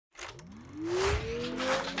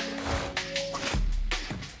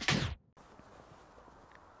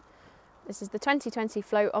This is the 2020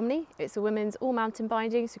 Flow Omni. It's a women's all-mountain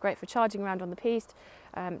binding, so great for charging around on the piste,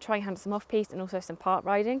 trying hand some off-piste and also some park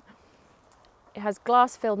riding. It has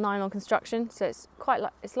glass-filled nylon construction, so it's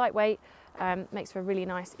lightweight, makes for a really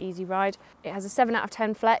nice, easy ride. It has a 7 out of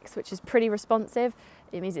 10 flex, which is pretty responsive.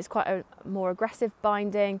 It means it's quite a more aggressive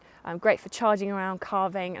binding, great for charging around,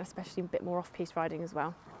 carving, and especially a bit more off-piste riding as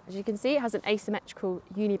well. As you can see, it has an asymmetrical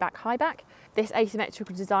uni-back high back. This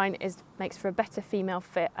asymmetrical design makes for a better female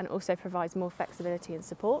fit and also provides more flexibility and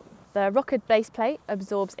support. The rockered base plate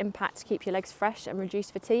absorbs impact to keep your legs fresh and reduce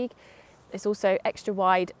fatigue. It's also extra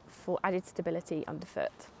wide for added stability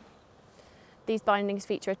underfoot. These bindings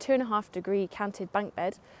feature a 2.5 degree canted bank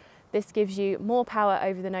bed. This gives you more power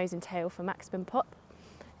over the nose and tail for maximum pop.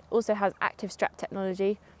 It also has active strap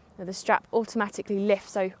technology. Now, the strap automatically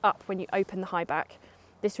lifts up when you open the high back.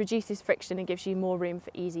 This reduces friction and gives you more room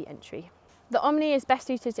for easy entry. The Omni is best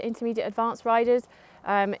suited to intermediate advanced riders.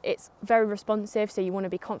 It's very responsive, so you want to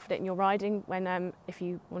be confident in your riding if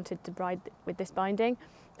you wanted to ride with this binding.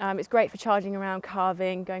 It's great for charging around,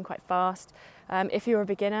 carving, going quite fast. If you're a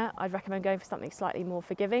beginner, I'd recommend going for something slightly more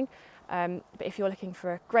forgiving. But if you're looking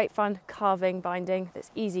for a great fun carving binding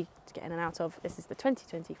that's easy to get in and out of, this is the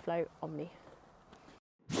 2020 Flow Omni.